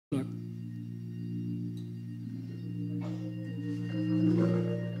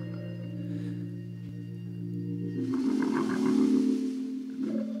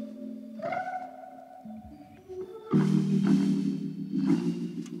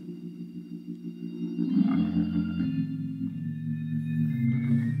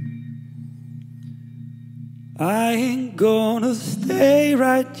I ain't gonna stay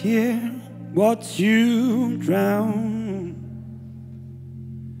right here, watch you drown.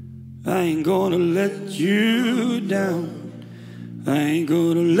 I ain't gonna let you down. I ain't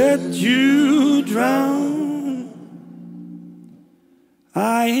gonna let you drown.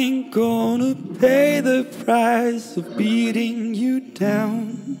 I ain't gonna pay the price of beating you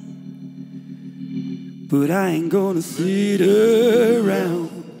down. But I ain't gonna sit around.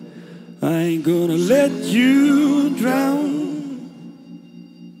 I ain't gonna let you drown.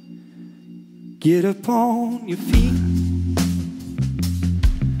 Get up on your feet,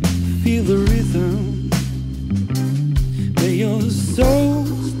 feel the rhythm. May your soul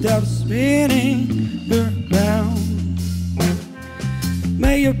stop spinning around.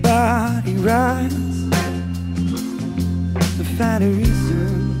 May your body rise to find a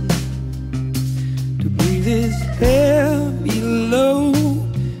reason to breathe this heavy load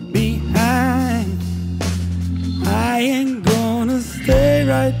behind. I ain't gonna stay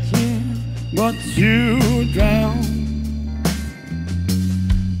right here, watch you drown.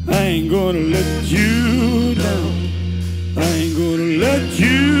 I ain't gonna let you down. I ain't gonna let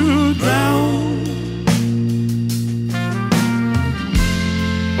you drown.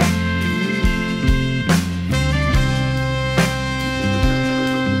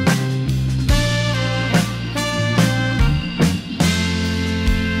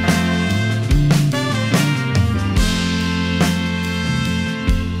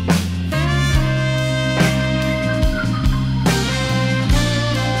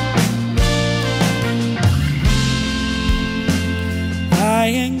 I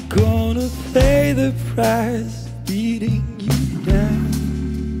ain't gonna pay the price beating you down.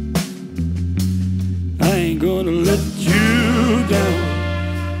 I ain't gonna let you down.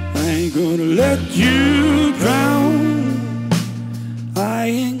 I ain't gonna let you drown. I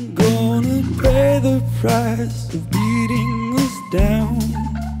ain't gonna pay the price of beating us down.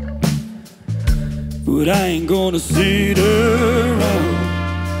 But I ain't gonna sit around.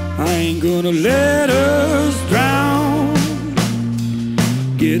 I ain't gonna let us drown.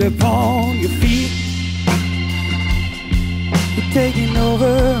 Get up on your feet, you're taking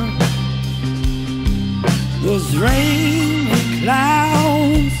over. Those rainy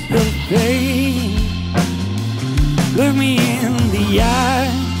clouds of pain, look me in the eye.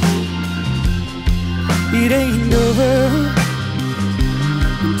 It ain't over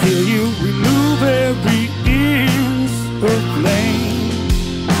until you remove every inch of blame.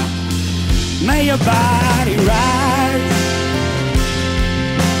 May your body rise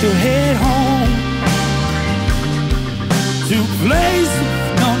to head home, to a place of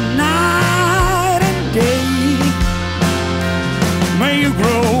no night and day. May you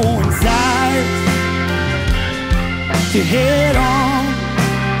grow in size to head on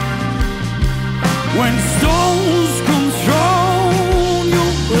when storms come thrown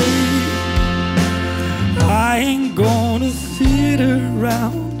your way. I ain't gonna sit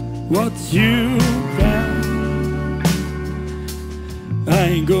around, watch you drown. I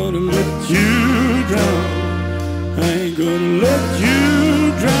ain't gonna let you drown. I ain't gonna let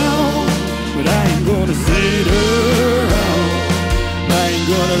you drown. But I ain't gonna sit around. I ain't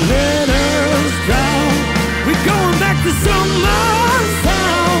gonna let us drown. We're going back to summer's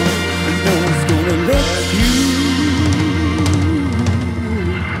town, and no one's gonna let you.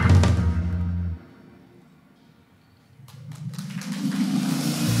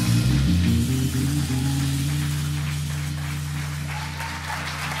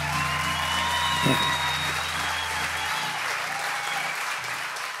 Yeah.